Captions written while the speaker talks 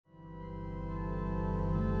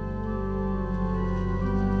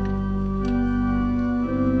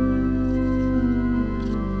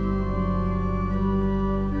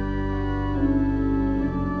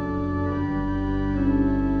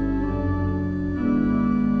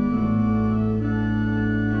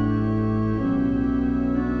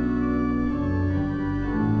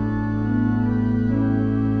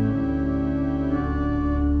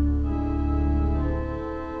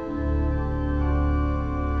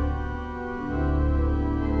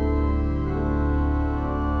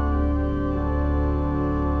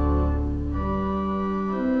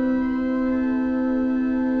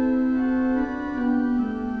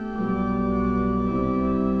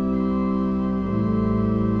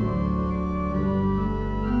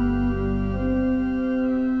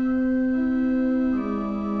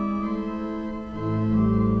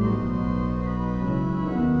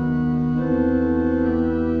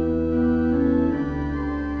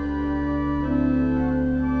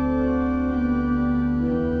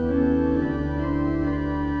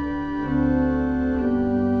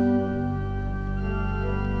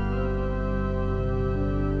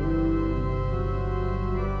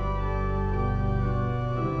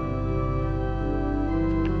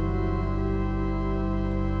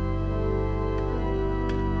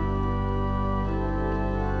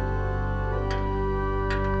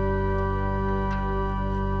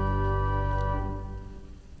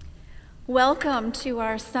Welcome to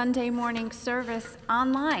our Sunday morning service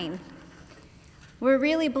online. We're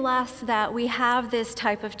really blessed that we have this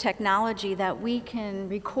type of technology that we can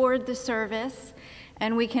record the service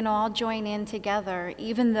and we can all join in together,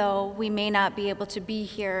 even though we may not be able to be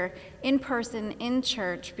here in person in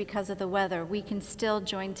church because of the weather. We can still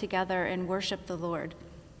join together and worship the Lord.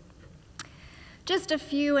 Just a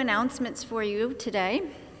few announcements for you today.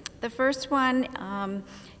 The first one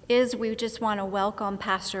is we just want to welcome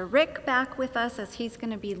Pastor Rick back with us as he's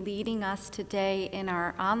going to be leading us today in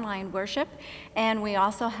our online worship. And we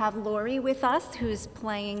also have Louie with us, who's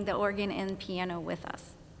playing the organ and piano with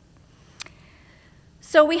us.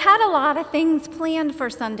 So we had a lot of things planned for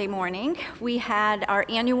Sunday morning. We had our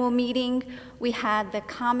annual meeting, we had the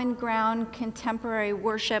Common Ground Contemporary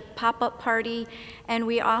Worship pop-up party, and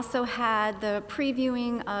we also had the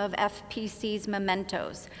previewing of FPC's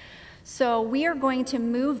mementos. So we are going to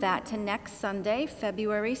move that to next Sunday,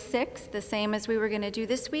 February 6th, the same as we were going to do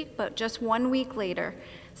this week, but just 1 week later.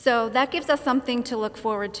 So that gives us something to look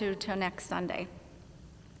forward to till next Sunday.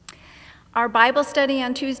 Our Bible study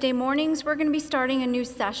on Tuesday mornings, we're going to be starting a new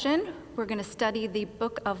session. We're going to study the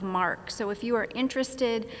book of Mark. So if you are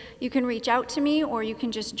interested, you can reach out to me or you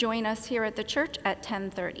can just join us here at the church at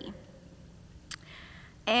 10:30.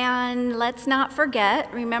 And let's not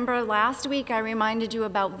forget, remember last week I reminded you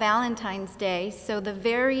about Valentine's Day, so the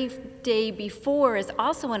very day before is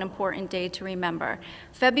also an important day to remember.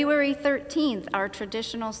 February 13th, our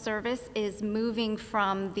traditional service is moving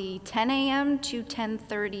from the 10 a.m. to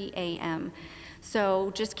 10:30 a.m.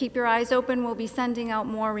 So just keep your eyes open. We'll be sending out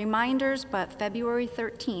more reminders, but February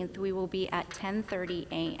 13th, we will be at 10:30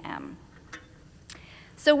 a.m.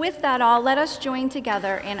 So with that all, let us join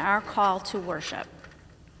together in our call to worship.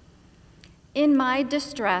 In my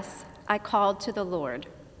distress, I called to the Lord,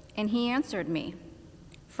 and he answered me.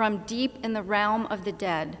 From deep in the realm of the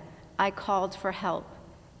dead, I called for help,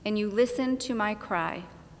 and you listened to my cry.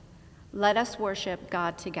 Let us worship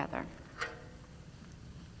God together.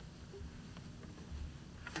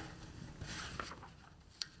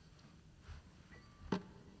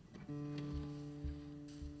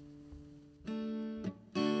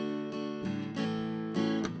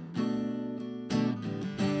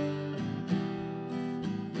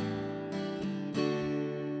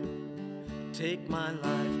 Take my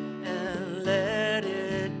life and let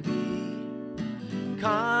it be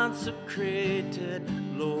consecrated,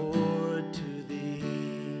 Lord, to thee.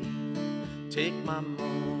 Take my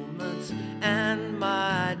moments and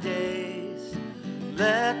my days,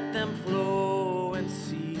 let them flow in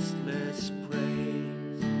ceaseless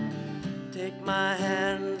praise. Take my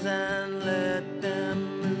hands and let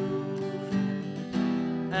them move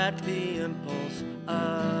at the impulse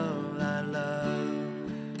of thy love.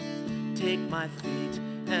 Take my feet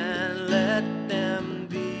and let them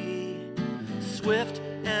be swift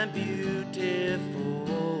and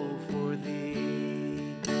beautiful for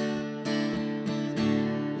thee.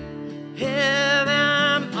 Here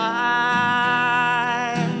am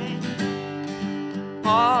I,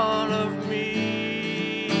 all of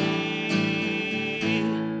me.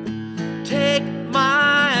 Take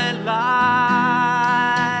my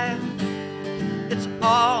life, it's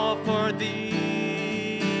all for thee.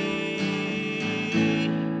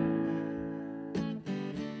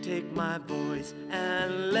 My voice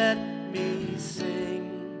and let me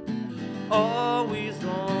sing, always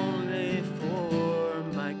only for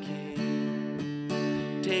my King.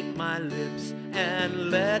 Take my lips and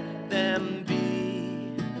let them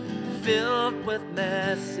be filled with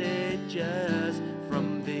messages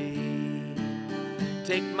from thee.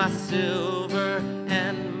 Take my silver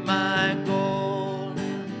and my gold,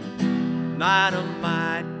 not a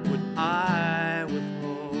mite would I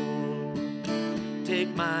withhold.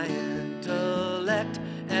 Take my intellect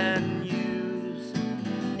and use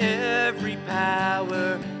every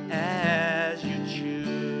power as you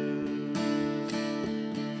choose.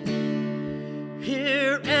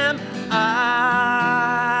 Here am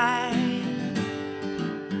I,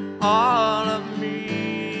 all of me.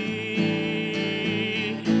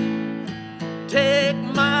 Take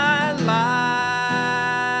my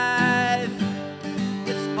life,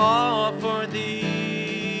 it's all for thee.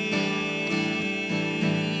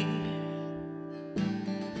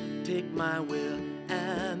 My will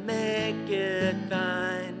and make it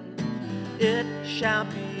thine, it shall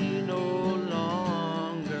be no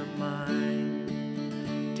longer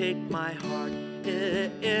mine. Take my heart,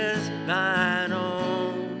 it is thine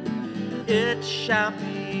own, it shall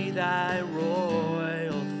be thy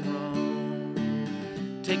royal throne.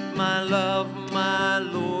 Take my love, my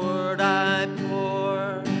Lord, I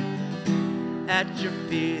pour at your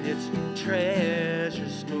feet, its treasure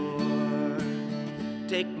store.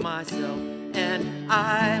 Take myself and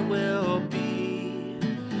I will be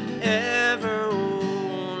ever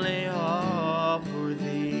only all for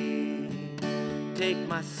thee. Take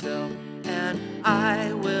myself and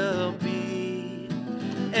I will be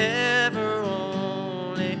ever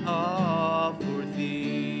only all for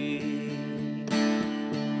thee.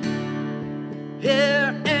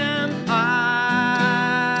 Here am I,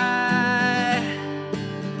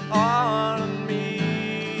 all of me.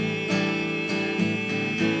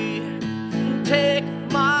 Take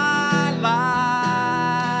my life,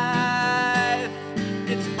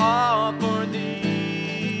 it's all for thee.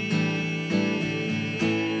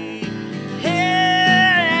 Here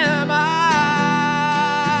am I,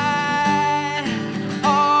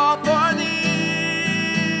 all for thee.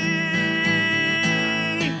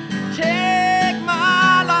 Take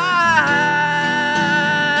my life,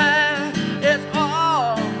 it's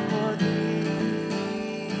all for thee.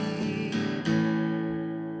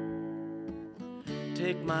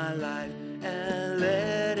 Take my life and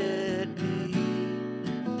let it be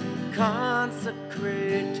consecrated,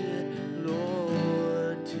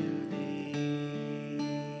 Lord, to thee.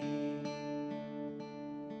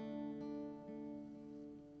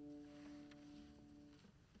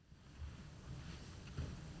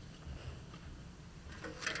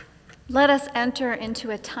 Let us enter into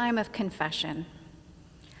a time of confession.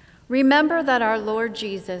 Remember that our Lord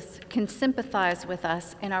Jesus can sympathize with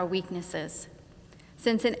us in our weaknesses,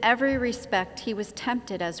 since in every respect he was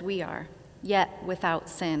tempted as we are, yet without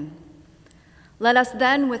sin. Let us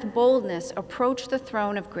then with boldness approach the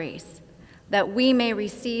throne of grace, that we may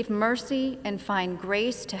receive mercy and find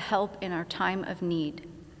grace to help in our time of need.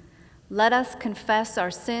 Let us confess our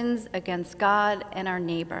sins against God and our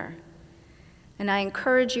neighbor. And I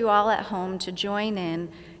encourage you all at home to join in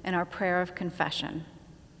our prayer of confession.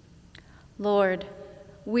 Lord,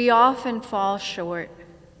 we often fall short.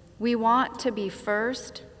 We want to be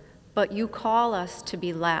first, but you call us to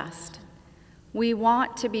be last. We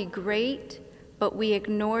want to be great, but we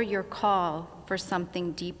ignore your call for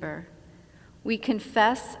something deeper. We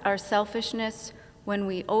confess our selfishness when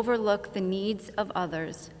we overlook the needs of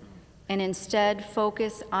others and instead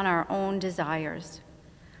focus on our own desires.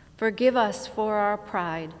 Forgive us for our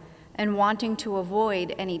pride and wanting to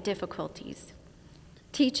avoid any difficulties.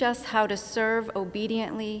 Teach us how to serve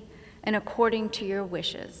obediently and according to your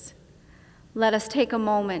wishes. Let us take a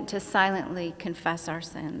moment to silently confess our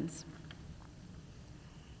sins.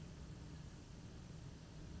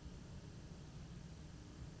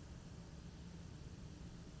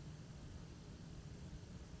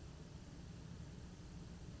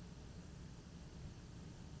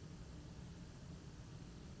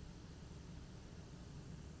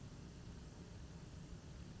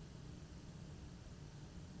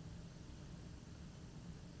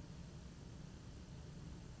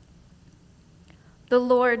 The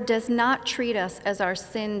Lord does not treat us as our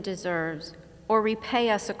sin deserves, or repay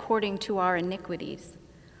us according to our iniquities.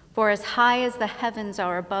 For as high as the heavens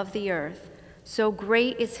are above the earth, so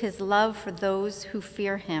great is his love for those who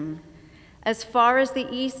fear him. As far as the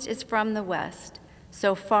east is from the west,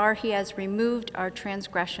 so far he has removed our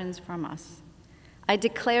transgressions from us. I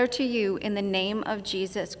declare to you in the name of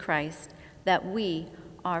Jesus Christ that we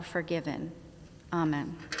are forgiven.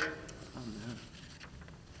 Amen.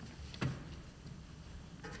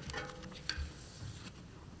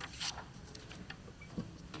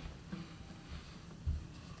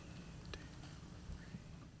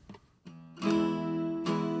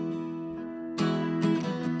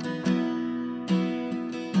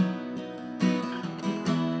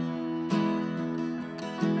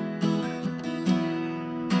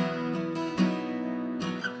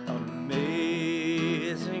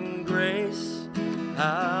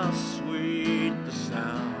 How sweet the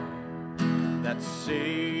sound that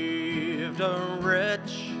saved a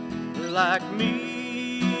wretch like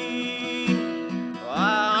me.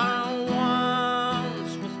 I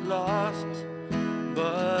once was lost,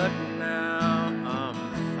 but now I'm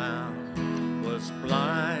found. Was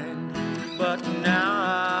blind, but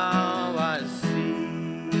now I see.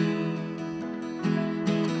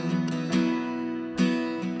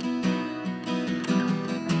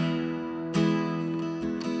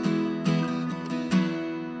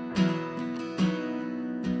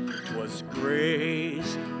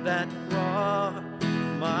 Grace that brought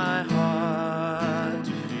my heart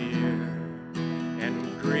to fear,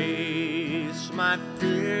 and grace my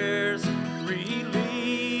fears relieved.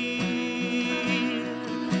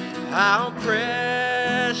 How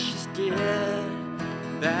precious did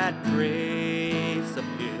that grace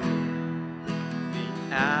appear the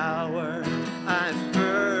hour I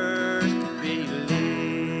first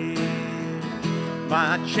believed.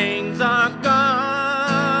 My chains are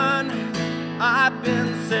gone, I've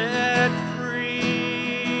been set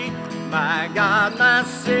free. My God, my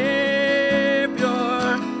Savior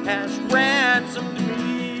has ransomed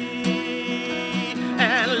me.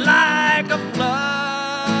 And like a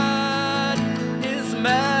flood, His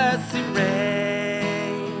mercy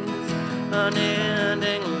reigns,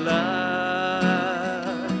 unending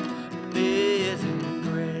love, amazing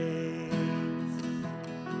grace.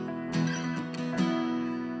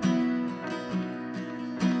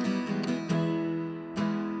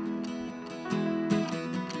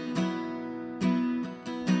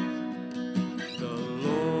 The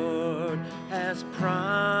Lord has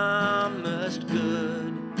promised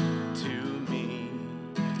good to me.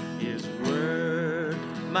 His word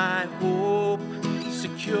my hope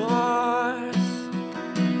secures.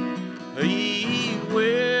 He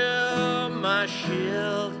will my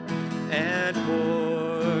shield and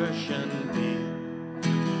portion be,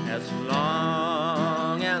 as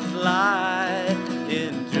long as life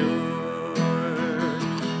endures.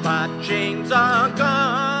 My chains are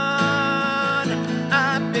gone,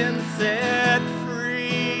 I've been set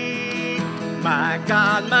free. My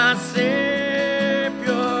God, my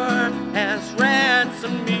Savior has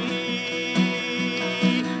ransomed me.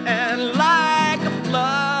 And like a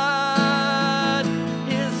flood,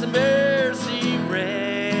 His mercy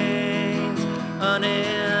reigns,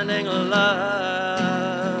 unending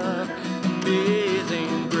love,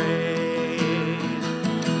 amazing grace.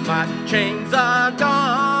 My chains are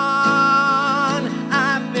gone,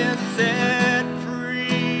 I've been set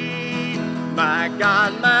free. My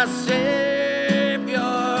God, my Savior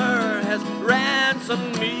has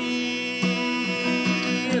ransomed me.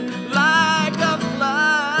 Like a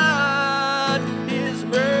flood, His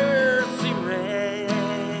mercy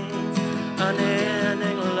reigns,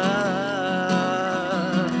 unending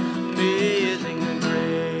love, amazing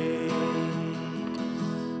grace.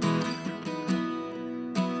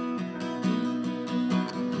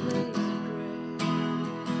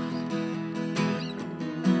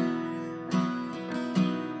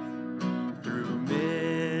 Through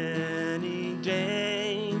many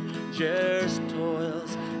dangers,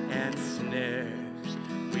 toils, and snares,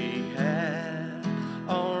 we have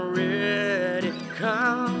already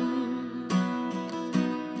come.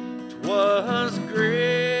 'Twas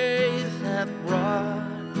grace hath brought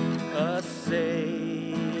us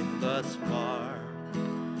safe thus far,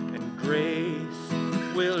 and grace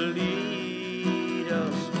will lead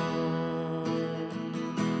us home.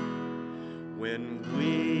 When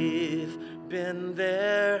we've been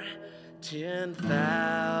there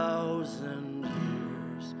 10,000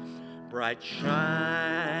 years, bright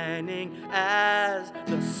shining as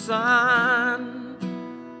the sun,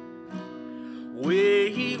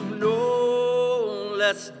 we've no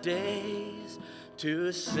less days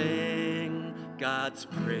to sing God's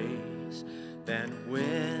praise than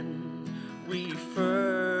when we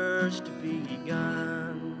first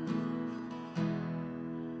begun.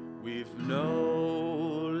 We've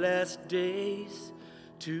no less days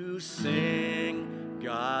to sing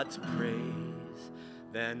God's praise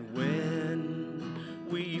than when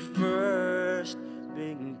we first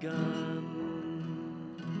begun.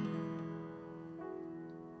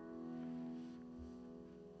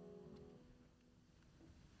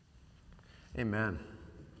 Amen.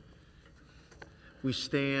 We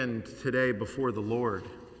stand today before the Lord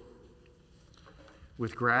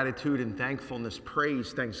with gratitude and thankfulness,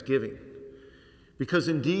 praise, thanksgiving, because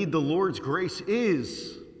indeed the Lord's grace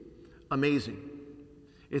is amazing.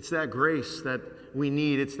 It's that grace that we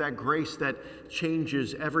need. It's that grace that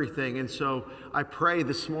changes everything. And so I pray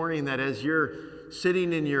this morning that as you're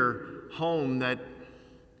sitting in your home, that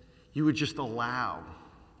you would just allow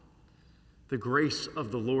the grace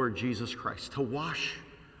of the Lord Jesus Christ to wash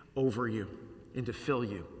over you and to fill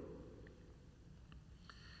you.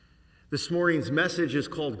 This morning's message is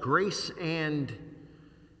called Grace and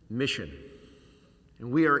Mission.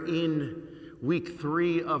 And we are in week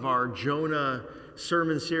 3 of our Jonah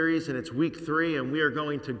sermon series, and it's week 3, and we are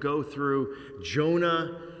going to go through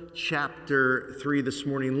Jonah chapter 3 this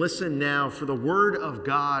morning. Listen now for the word of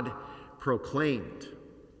God proclaimed.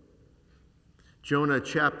 Jonah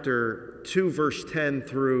chapter 2, verse 10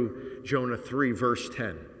 through Jonah 3, verse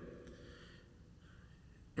 10.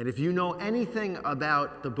 And if you know anything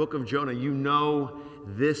about the book of Jonah, you know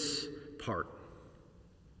this part.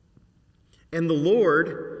 And the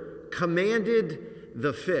Lord commanded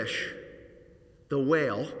the fish, the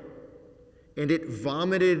whale, and it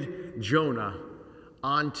vomited Jonah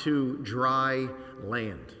onto dry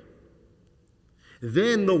land.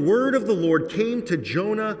 Then the word of the Lord came to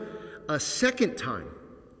Jonah a second time.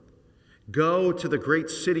 Go to the great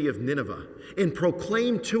city of Nineveh and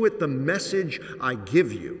proclaim to it the message I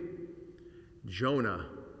give you." Jonah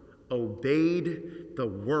obeyed the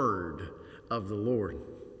word of the Lord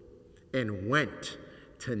and went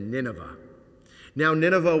to Nineveh. Now,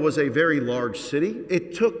 Nineveh was a very large city.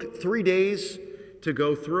 It took 3 days to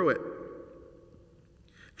go through it.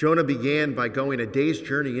 Jonah began by going a day's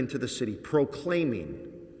journey into the city,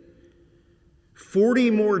 proclaiming,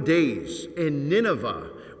 "40 more days and Nineveh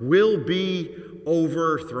will be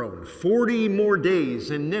overthrown." 40 more days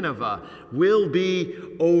and Nineveh will be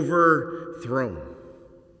overthrown.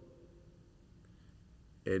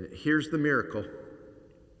 And here's the miracle.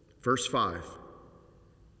 Verse 5.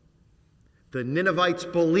 The Ninevites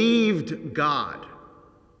believed God.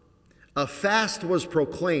 A fast was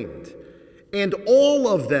proclaimed, and all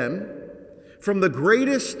of them, from the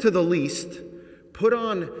greatest to the least, put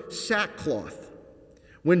on sackcloth.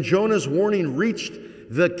 When Jonah's warning reached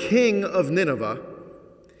the king of Nineveh,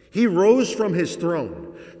 he rose from his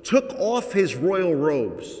throne, took off his royal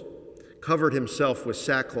robes, covered himself with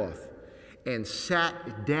sackcloth, and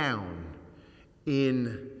sat down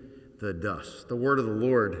in the dust. The word of the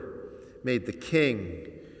Lord made the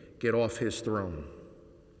king get off his throne.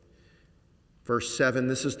 Verse 7,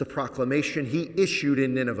 this is the proclamation he issued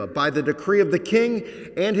in Nineveh. By the decree of the king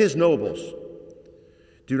and his nobles,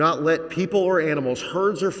 do not let people or animals,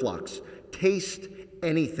 herds or flocks, taste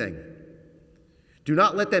anything. Do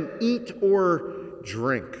not let them eat or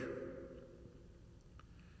drink.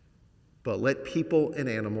 But let people and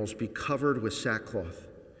animals be covered with sackcloth.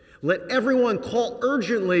 Let everyone call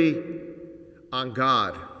urgently on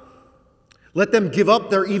God. Let them give up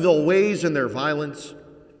their evil ways and their violence.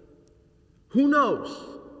 Who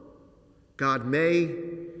knows? God may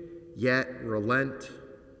yet relent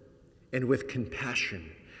and with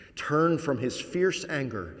compassion turn from his fierce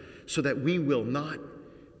anger so that we will not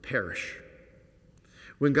perish.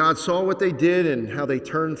 When God saw what they did and how they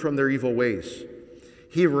turned from their evil ways,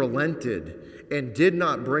 he relented and did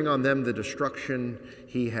not bring on them the destruction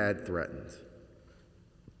he had threatened.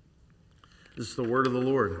 This is the word of the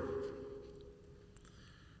Lord.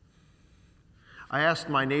 I asked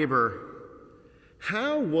my neighbor,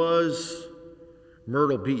 how was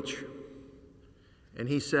Myrtle Beach? And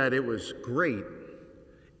he said it was great,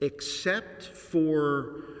 except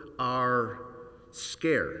for our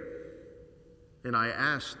scare. And I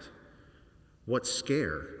asked, what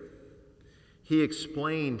scare? He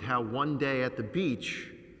explained how one day at the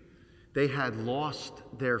beach, they had lost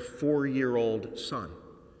their 4-year-old son.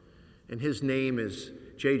 And his name is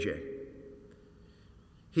JJ.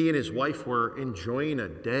 He and his wife were enjoying a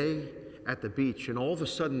day at the beach, and all of a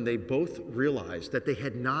sudden they both realized that they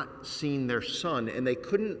had not seen their son, and they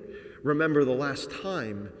couldn't remember the last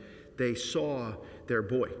time they saw their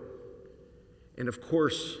boy. And of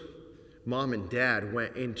course, Mom and Dad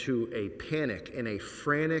went into a panic and a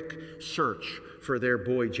frantic search for their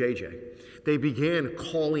boy JJ. They began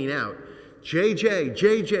calling out, JJ,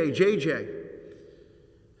 JJ, JJ.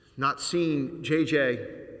 Not seeing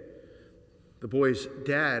JJ, the boy's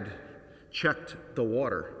dad checked the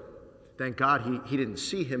water. Thank God he didn't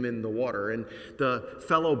see him in the water. And the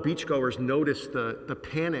fellow beachgoers noticed the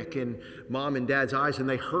panic in Mom and Dad's eyes, and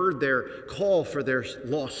they heard their call for their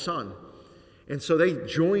lost son. And so they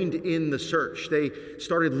joined in the search. They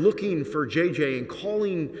started looking for JJ and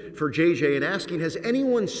calling for JJ and asking, has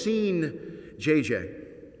anyone seen JJ?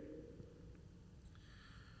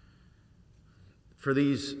 For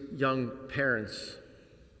these young parents,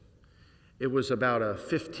 it was about a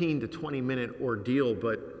 15 to 20 minute ordeal,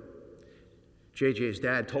 but JJ's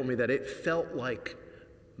dad told me that it felt like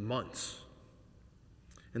months.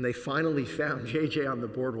 And they finally found JJ on the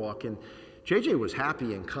boardwalk, and JJ was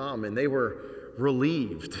happy and calm, and they were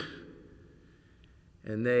relieved.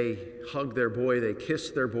 And they hugged their boy, they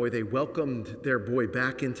kissed their boy, they welcomed their boy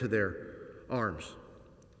back into their arms.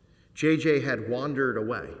 JJ had wandered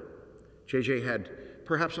away. JJ had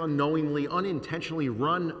perhaps unknowingly, unintentionally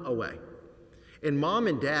run away. And Mom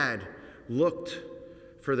and Dad looked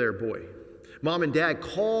for their boy. Mom and Dad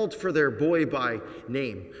called for their boy by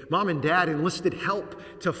name. Mom and Dad enlisted help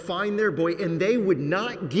to find their boy, and they would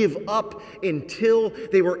not give up until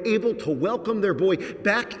they were able to welcome their boy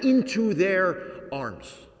back into their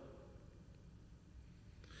arms.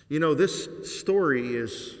 You know, this story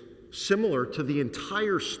is similar to the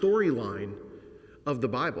entire storyline of the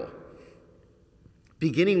Bible.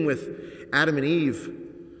 Beginning with Adam and Eve,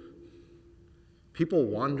 people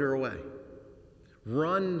wander away,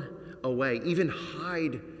 run away, even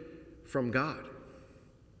hide from God.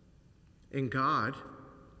 And God,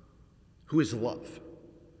 who is love,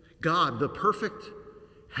 God, the perfect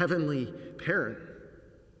heavenly parent,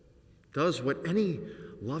 does what any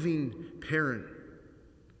loving parent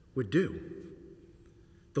would do.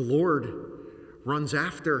 The Lord runs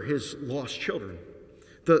after his lost children.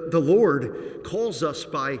 The Lord calls us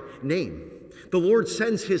by name. The Lord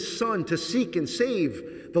sends his Son to seek and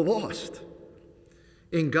save the lost.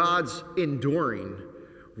 In God's enduring,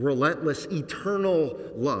 relentless, eternal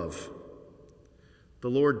love, the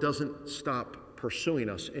Lord doesn't stop pursuing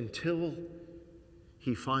us until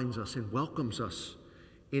he finds us and welcomes us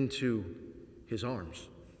into his arms.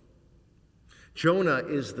 Jonah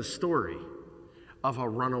is the story of a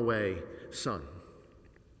runaway son.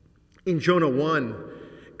 In Jonah 1,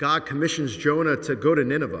 God commissions Jonah to go to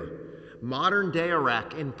Nineveh, modern-day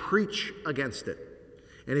Iraq, and preach against it.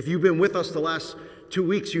 And if you've been with us the last 2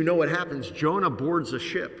 weeks, you know what happens. Jonah boards a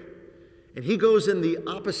ship, and he goes in the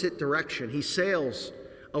opposite direction. He sails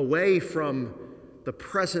away from the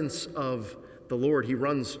presence of the Lord. He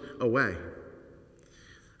runs away.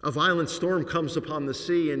 A violent storm comes upon the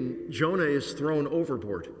sea, and Jonah is thrown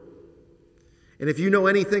overboard. And if you know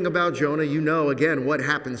anything about Jonah, you know, again, what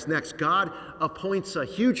happens next. God appoints a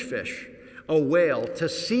huge fish, a whale, to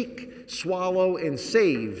seek, swallow, and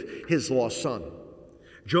save his lost son.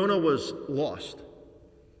 Jonah was lost,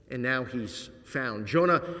 and now he's found.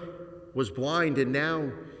 Jonah was blind, and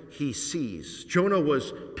now he sees. Jonah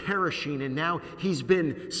was perishing, and now he's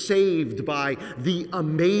been saved by the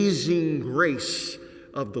amazing grace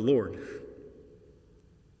of the Lord.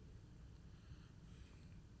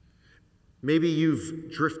 Maybe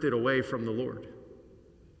you've drifted away from the Lord.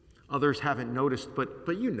 Others haven't noticed,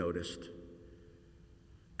 but you noticed.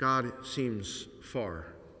 God seems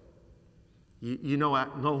far. You no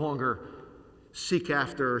longer seek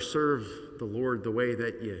after or serve the Lord the way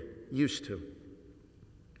that you used to.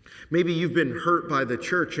 Maybe you've been hurt by the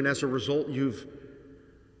church, and as a result, you've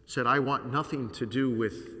said, I want nothing to do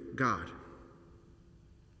with God.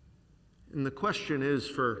 And the question is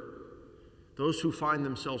for those who find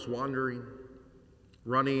themselves wandering,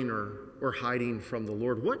 running, or hiding from the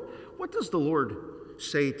Lord, what does the Lord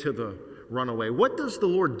say to the runaway? What does the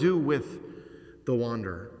Lord do with the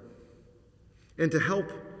wanderer? And to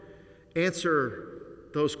help answer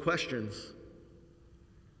those questions,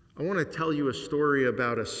 I want to tell you a story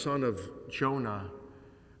about a son of Jonah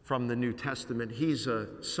from the New Testament. He's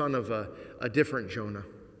a son of a different Jonah.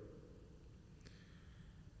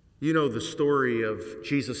 You know the story of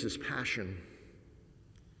Jesus' passion.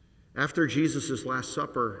 After Jesus' Last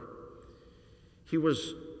Supper, he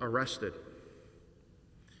was arrested.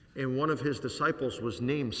 And one of his disciples was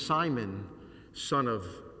named Simon, son of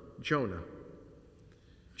Jonah.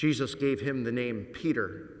 Jesus gave him the name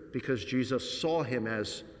Peter because Jesus saw him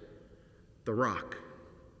as the rock.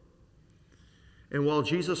 And while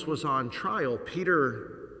Jesus was on trial,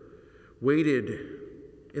 Peter waited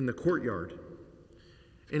in the courtyard.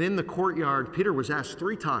 And in the courtyard, Peter was asked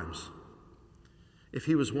 3 times if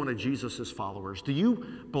he was one of Jesus' followers. Do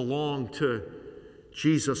you belong to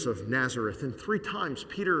Jesus of Nazareth? And 3 times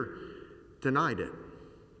Peter denied it.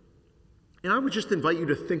 And I would just invite you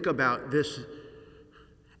to think about this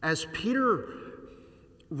as Peter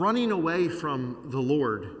running away from the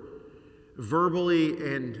Lord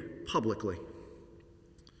verbally and publicly.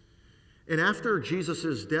 And after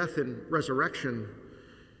Jesus' death and resurrection,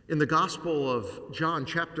 in the Gospel of John,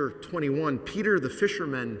 chapter 21, Peter the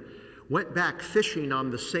fisherman went back fishing on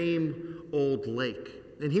the same old lake.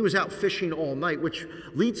 And he was out fishing all night, which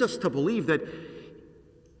leads us to believe that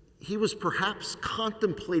he was perhaps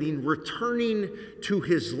contemplating returning to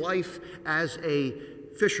his life as a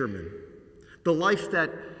fisherman, the life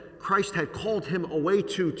that Christ had called him away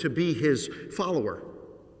to be his follower.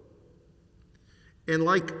 And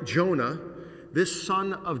like Jonah, this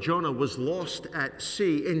son of Jonah was lost at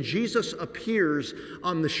sea, and Jesus appears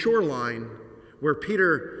on the shoreline where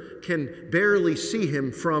Peter can barely see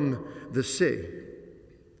him from the sea.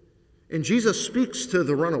 And Jesus speaks to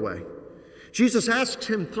the runaway. Jesus asks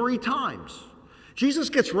him 3 times. Jesus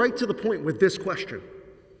gets right to the point with this question.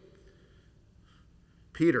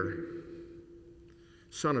 Peter,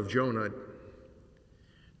 son of Jonah,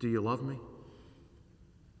 do you love me?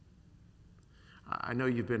 I know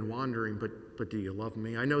you've been wandering, but do you love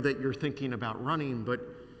me? I know that you're thinking about running, but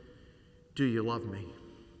do you love me?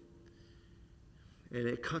 And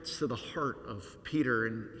it cuts to the heart of Peter,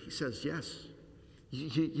 and he says, yes.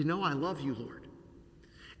 You know I love you, Lord.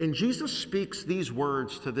 And Jesus speaks these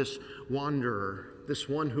words to this wanderer, this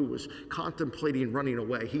one who was contemplating running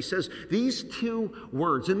away. He says these 2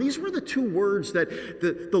 words, and these were the 2 words that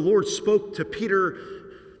the Lord spoke to Peter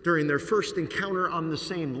during their first encounter on the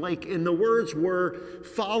same lake. And the words were,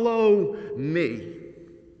 follow me.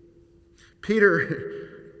 Peter,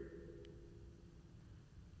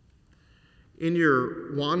 In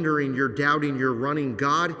your wandering, your doubting, your running,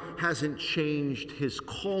 God hasn't changed his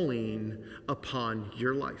calling upon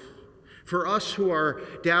your life. For us who are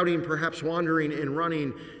doubting, perhaps wandering and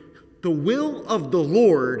running, the will of the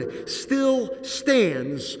Lord still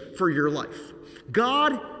stands for your life.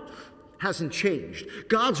 God hasn't changed.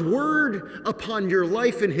 God's word upon your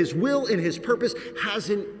life and his will and his purpose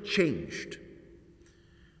hasn't changed.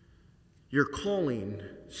 Your calling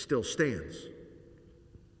still stands.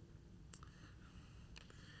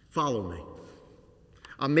 Follow me.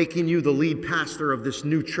 I'm making you the lead pastor of this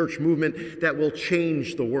new church movement that will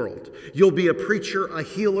change the world. You'll be a preacher, a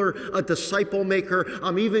healer, a disciple maker.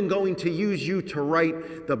 I'm even going to use you to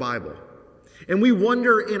write the Bible. And we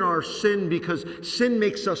wonder in our sin because sin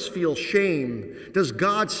makes us feel shame. Does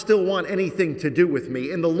God still want anything to do with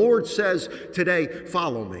me? And the Lord says today,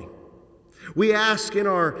 follow me. We ask in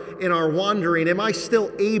our wandering, am I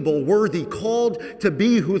still able, worthy, called to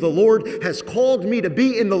be who the Lord has called me to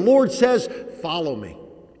be? And the Lord says, follow me.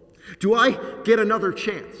 Do I get another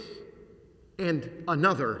chance? And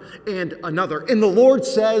another, and another. And the Lord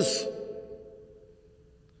says,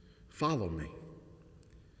 follow me.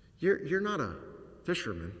 You're not a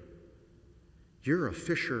fisherman. You're a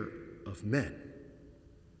fisher of men.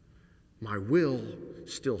 My will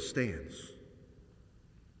still stands.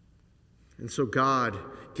 And so God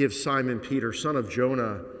gives Simon Peter, son of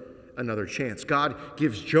Jonah, another chance. God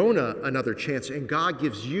gives Jonah another chance. And God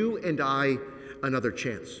gives you and I another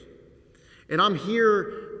chance. And I'm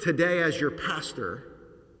here today as your pastor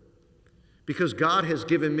because God has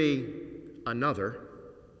given me another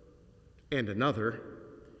and another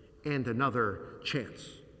and another chance.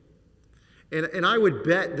 And I would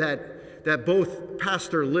bet that both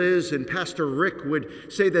Pastor Liz and Pastor Rick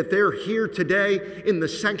would say that they're here today in the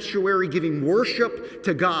sanctuary giving worship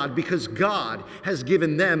to God because God has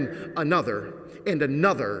given them another and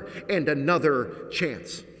another and another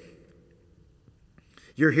chance.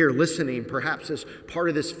 You're here listening perhaps as part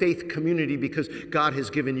of this faith community because God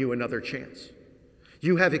has given you another chance.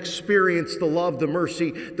 You have experienced the love, the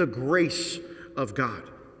mercy, the grace of God.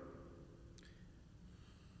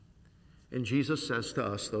 And Jesus says to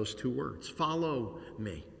us those two words, follow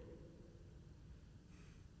me.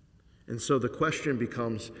 And so the question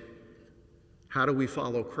becomes, how do we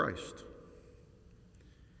follow Christ?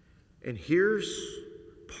 And here's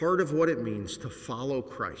part of what it means to follow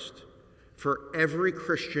Christ for every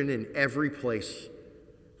Christian in every place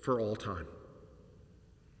for all time.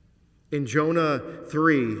 In Jonah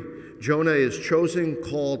 3, Jonah is chosen,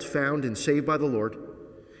 called, found, and saved by the Lord.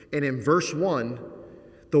 And in verse 1,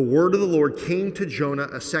 the word of the Lord came to Jonah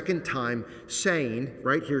a second time, saying,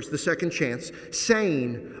 right, here's the second chance,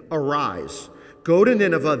 saying, arise, go to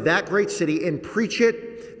Nineveh, that great city, and preach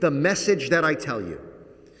it, the message that I tell you.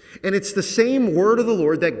 And it's the same word of the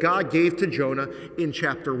Lord that God gave to Jonah in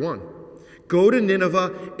chapter 1. Go to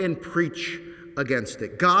Nineveh and preach against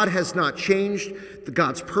it. God has not changed.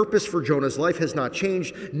 God's purpose for Jonah's life has not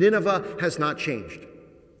changed. Nineveh has not changed.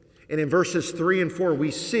 And in verses 3 and 4,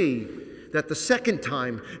 we see that the second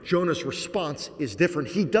time, Jonah's response is different.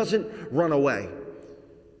 He doesn't run away.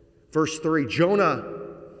 Verse 3, Jonah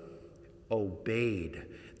obeyed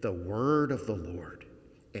the word of the Lord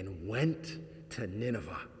and went to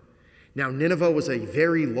Nineveh. Now, Nineveh was a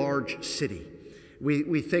very large city.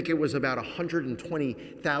 We think it was about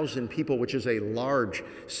 120,000 people, which is a large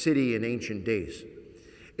city in ancient days.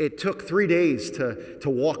 It took 3 days to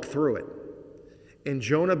walk through it. And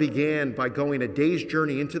Jonah began by going a day's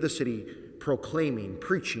journey into the city, proclaiming,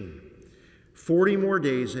 preaching. 40 more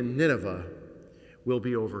days and Nineveh will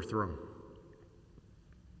be overthrown.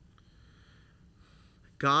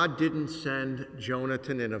 God didn't send Jonah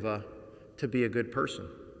to Nineveh to be a good person.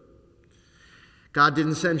 God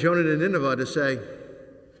didn't send Jonah to Nineveh to say,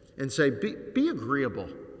 be agreeable,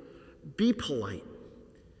 be polite.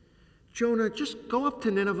 Jonah, just go up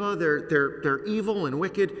to Nineveh. They're evil and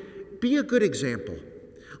wicked. Be a good example.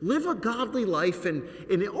 Live a godly life, and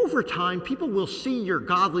over time, people will see your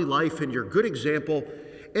godly life and your good example,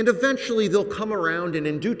 and eventually they'll come around, and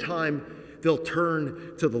in due time, they'll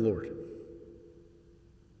turn to the Lord.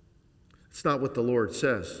 It's not what the Lord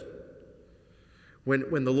says.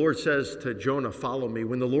 When the Lord says to Jonah, follow me,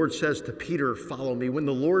 when the Lord says to Peter, follow me, when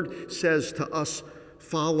the Lord says to us,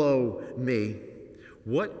 follow me,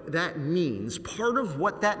 what that means, part of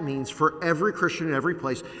what that means for every Christian in every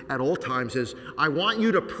place at all times is, I want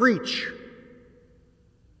you to preach.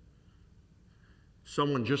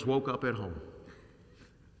 Someone just woke up at home.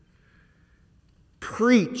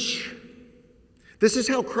 Preach. This is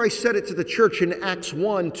how Christ said it to the church in Acts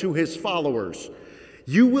 1 to his followers.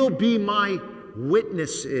 You will be my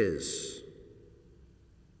witnesses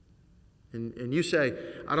And you say,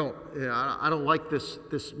 I don't like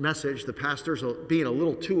this message. The pastor's being a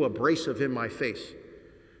little too abrasive in my face.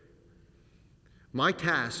 My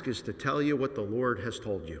task is to tell you what the Lord has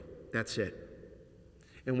told you. That's it.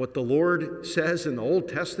 And what the Lord says in the Old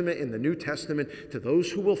Testament, in the New Testament, to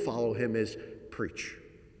those who will follow him is preach.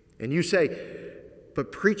 And you say,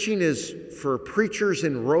 but preaching is for preachers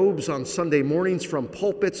in robes on Sunday mornings from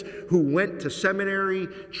pulpits who went to seminary,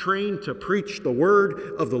 trained to preach the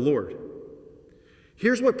word of the Lord.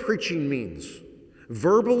 Here's what preaching means.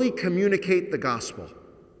 Verbally communicate the gospel.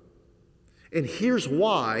 And here's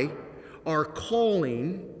why our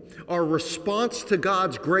calling, our response to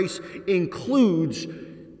God's grace includes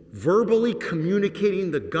verbally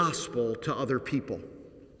communicating the gospel to other people.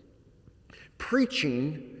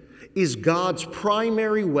 Preaching is God's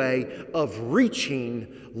primary way of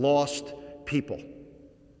reaching lost people.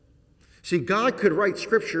 See, God could write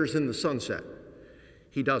scriptures in the sunset.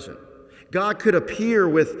 He doesn't. God could appear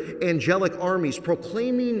with angelic armies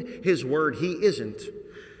proclaiming his word. He isn't.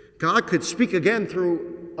 God could speak again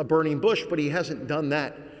through a burning bush, but he hasn't done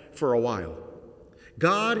that for a while.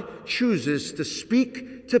 God chooses to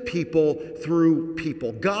speak to people through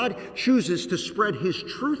people. God chooses to spread his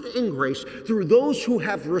truth and grace through those who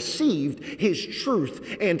have received his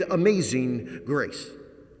truth and amazing grace.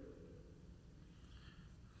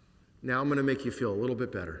 Now I'm going to make you feel a little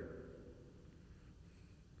bit better.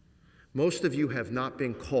 Most of you have not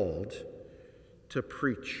been called to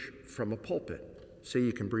preach from a pulpit, so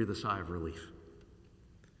you can breathe a sigh of relief.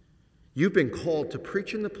 You've been called to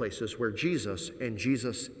preach in the places where Jesus and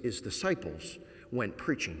Jesus' disciples went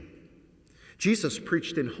preaching. Jesus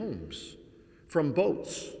preached in homes, from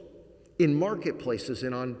boats, in marketplaces,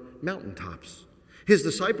 and on mountaintops. His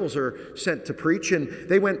disciples are sent to preach, and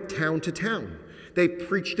they went town to town. They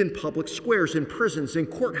preached in public squares, in prisons, in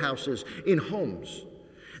courthouses, in homes.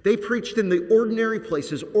 They preached in the ordinary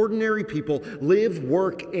places ordinary people live,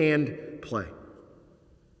 work, and play.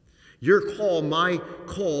 Your call, my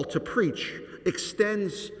call to preach,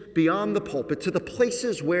 extends beyond the pulpit to the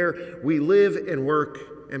places where we live and work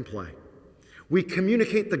and play. We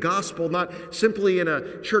communicate the gospel not simply in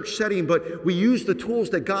a church setting, but we use the tools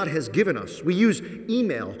that God has given us. We use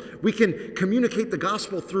email. We can communicate the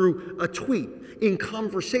gospel through a tweet, in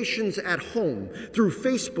conversations at home, through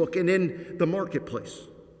Facebook, and in the marketplace.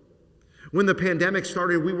 When the pandemic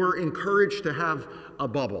started, we were encouraged to have a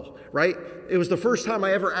bubble, right? It was the first time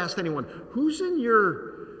I ever asked anyone, who's in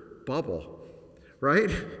your bubble, right?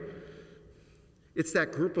 It's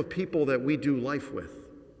that group of people that we do life with.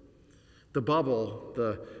 The bubble,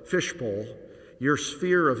 the fishbowl, your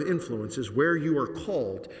sphere of influence is where you are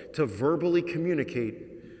called to verbally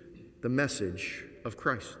communicate the message of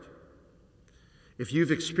Christ. If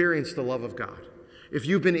you've experienced the love of God, if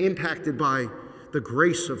you've been impacted by the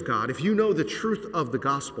grace of God, if you know the truth of the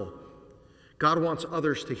gospel, God wants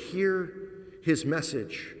others to hear his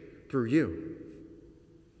message through you.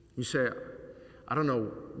 You say, I don't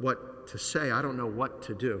know what to say. I don't know what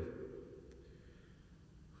to do.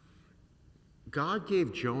 God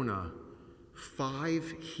gave Jonah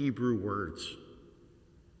 5 Hebrew words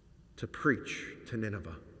to preach to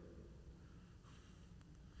Nineveh.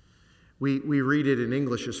 We read it in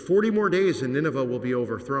English as 40 more days and Nineveh will be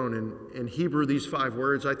overthrown. And in Hebrew, these 5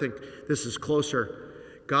 words, I think this is closer.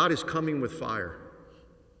 God is coming with fire.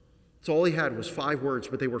 So all he had was 5 words,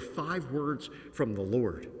 but they were 5 words from the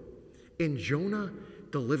Lord. And Jonah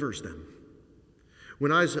delivers them.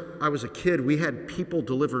 When I was a kid, we had people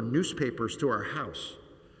deliver newspapers to our house.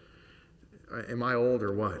 Am I old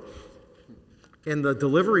or what? And the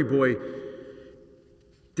delivery boy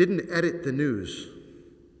didn't edit the news.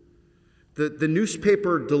 The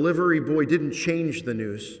newspaper delivery boy didn't change the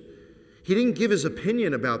news. He didn't give his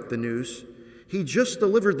opinion about the news. He just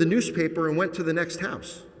delivered the newspaper and went to the next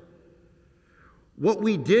house. What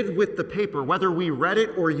we did with the paper, whether we read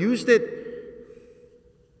it or used it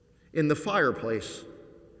in the fireplace,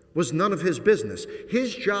 was none of his business.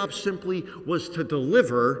 His job simply was to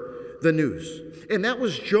deliver the news. And that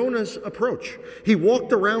was Jonah's approach. He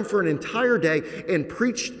walked around for an entire day and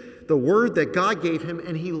preached the word that God gave him,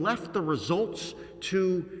 and he left the results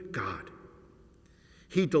to God.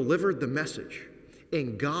 He delivered the message,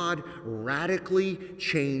 and God radically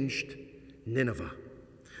changed Nineveh.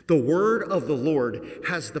 The word of the Lord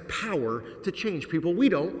has the power to change people. We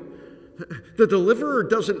don't. The deliverer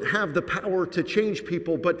doesn't have the power to change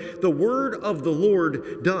people, but the word of the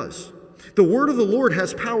Lord does. The word of the Lord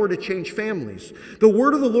has power to change families. The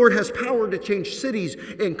word of the Lord has power to change cities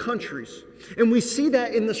and countries. And we see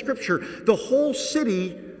that in the scripture. The whole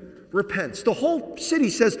city repents. The whole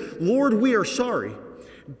city says, Lord, we are sorry.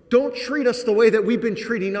 Don't treat us the way that we've been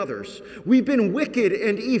treating others. We've been wicked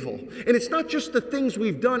and evil. And it's not just the things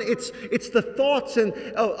we've done, it's the thoughts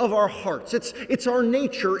of our hearts. It's our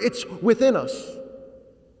nature. It's within us.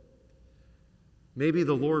 Maybe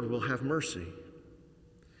the Lord will have mercy.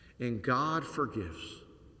 And God forgives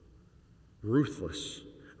ruthless,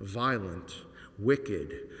 violent,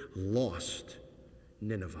 wicked, lost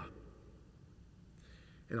Nineveh.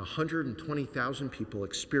 And 120,000 people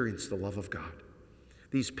experienced the love of God.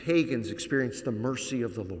 These pagans experienced the mercy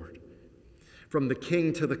of the Lord. From the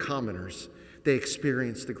king to the commoners, they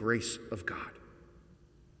experienced the grace of God.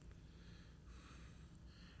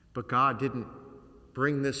 But God didn't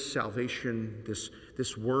bring this salvation,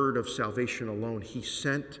 this word of salvation alone. He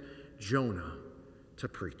sent Jonah to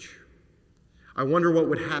preach. I wonder what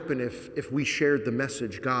would happen if we shared the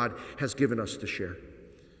message God has given us to share.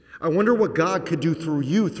 I wonder what God could do through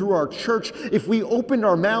you, through our church, if we opened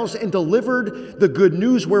our mouths and delivered the good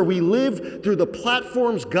news where we live through the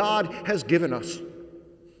platforms God has given us.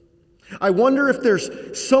 I wonder if there's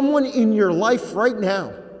someone in your life right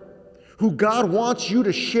now who God wants you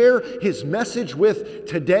to share his message with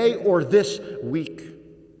today or this week.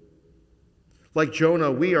 Like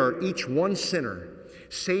Jonah, we are each one sinner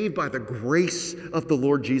saved by the grace of the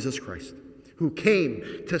Lord Jesus Christ, who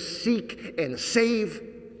came to seek and save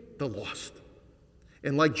the lost.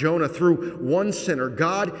 And like Jonah, through one sinner,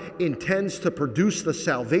 God intends to produce the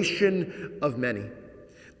salvation of many.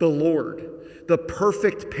 The Lord, the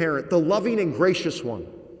perfect parent, the loving and gracious one,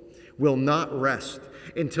 will not rest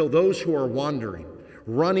until those who are wandering,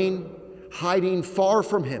 running, hiding far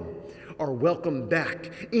from him are welcomed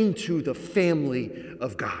back into the family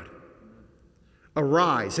of God.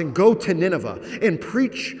 Arise and go to Nineveh and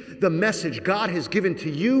preach the message God has given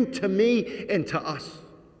to you, to me, and to us.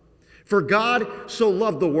 For God so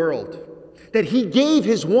loved the world that he gave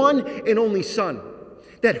his one and only Son,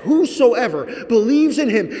 that whosoever believes in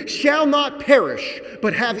him shall not perish,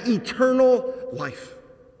 but have eternal life.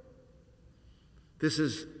 This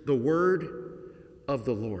is the word of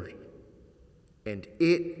the Lord, and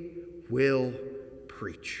it will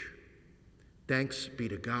preach. Thanks be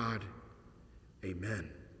to God.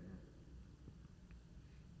 Amen.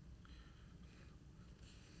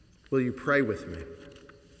 Will you pray with me?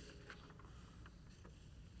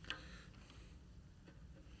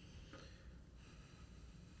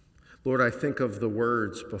 Lord, I think of the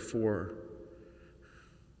words before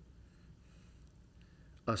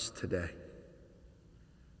us today.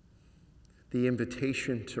 The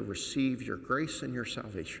invitation to receive your grace and your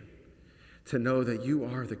salvation, to know that you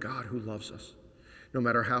are the God who loves us, no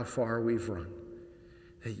matter how far we've run,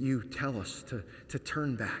 that you tell us to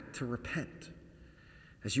turn back, to repent.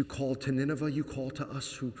 As you called to Nineveh, you call to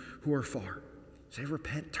us who are far. Say,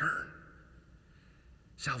 repent, turn.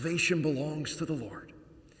 Salvation belongs to the Lord.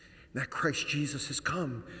 And that Christ Jesus has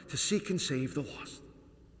come to seek and save the lost.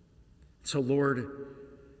 So, Lord,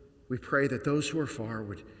 we pray that those who are far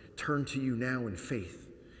would turn to you now in faith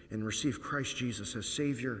and receive Christ Jesus as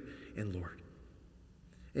Savior and Lord.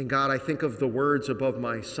 And God, I think of the words above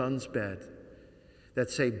my son's bed that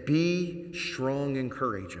say, be strong and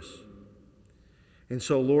courageous. And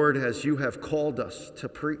so, Lord, as you have called us to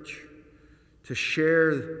preach, to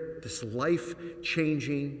share this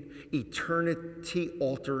life-changing,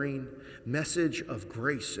 eternity-altering message of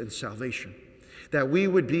grace and salvation, that we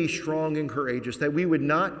would be strong and courageous, that we would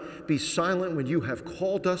not be silent when you have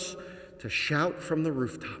called us to shout from the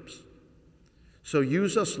rooftops. So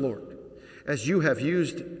use us, Lord, as you have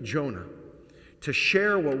used Jonah, to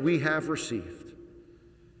share what we have received,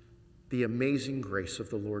 the amazing grace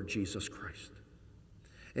of the Lord Jesus Christ.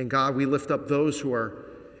 And God, we lift up those who are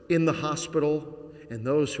in the hospital and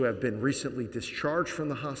those who have been recently discharged from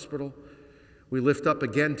the hospital. We lift up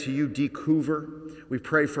again to you Deke Hoover. We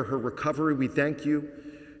pray for her recovery. We thank you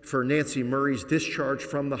for Nancy Murray's discharge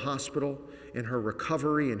from the hospital and her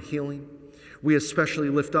recovery and healing. We especially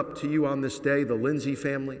lift up to you on this day the Lindsay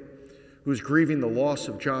family, who's grieving the loss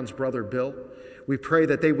of John's brother Bill. We pray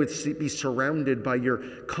that they would be surrounded by your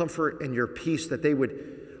comfort and your peace, that they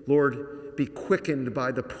would, Lord, be quickened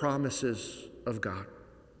by the promises of God.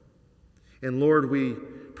 And Lord, we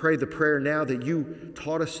pray the prayer now that you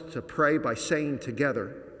taught us to pray by saying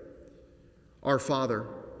together, Our Father,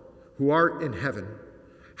 who art in heaven,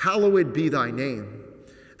 hallowed be thy name.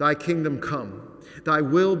 Thy kingdom come, thy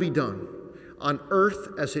will be done, on earth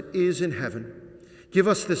as it is in heaven. Give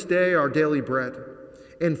us this day our daily bread,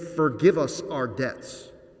 and forgive us our debts,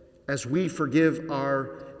 as we forgive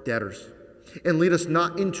our debtors. And lead us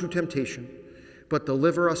not into temptation, but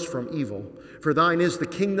deliver us from evil. For thine is the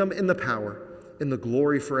kingdom and the power and the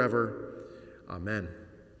glory forever. Amen.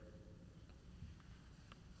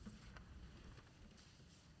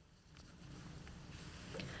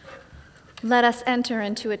 Let us enter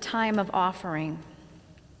into a time of offering.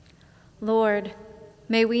 Lord,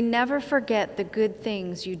 may we never forget the good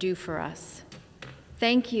things you do for us.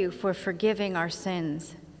 Thank you for forgiving our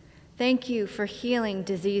sins. Thank you for healing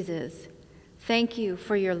diseases. Thank you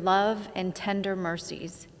for your love and tender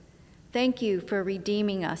mercies. Thank you for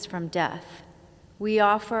redeeming us from death. We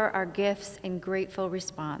offer our gifts in grateful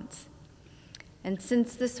response. And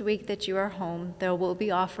since this week that you are home, there will be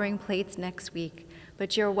offering plates next week,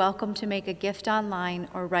 but you're welcome to make a gift online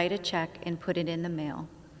or write a check and put it in the mail.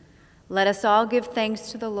 Let us all give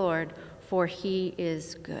thanks to the Lord, for he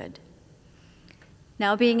is good.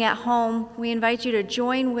 Now, being at home, we invite you to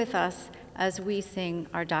join with us as we sing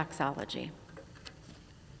our doxology.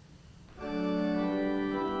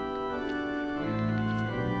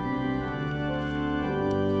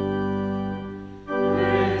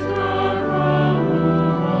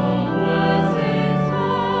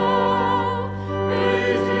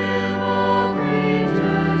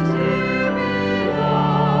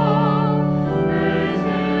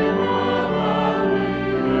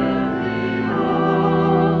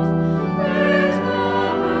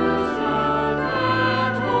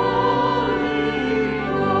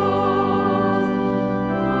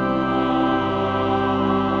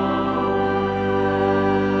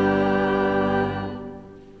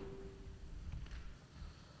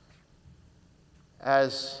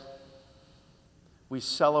 As we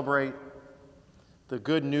celebrate the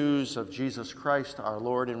good news of Jesus Christ our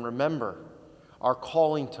Lord and remember our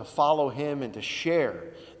calling to follow him and to share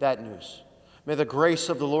that news, may the grace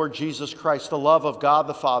of the Lord Jesus Christ, the love of God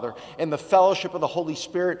the Father, and the fellowship of the Holy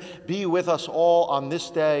Spirit be with us all on this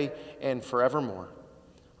day and forevermore.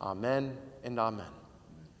 Amen and amen.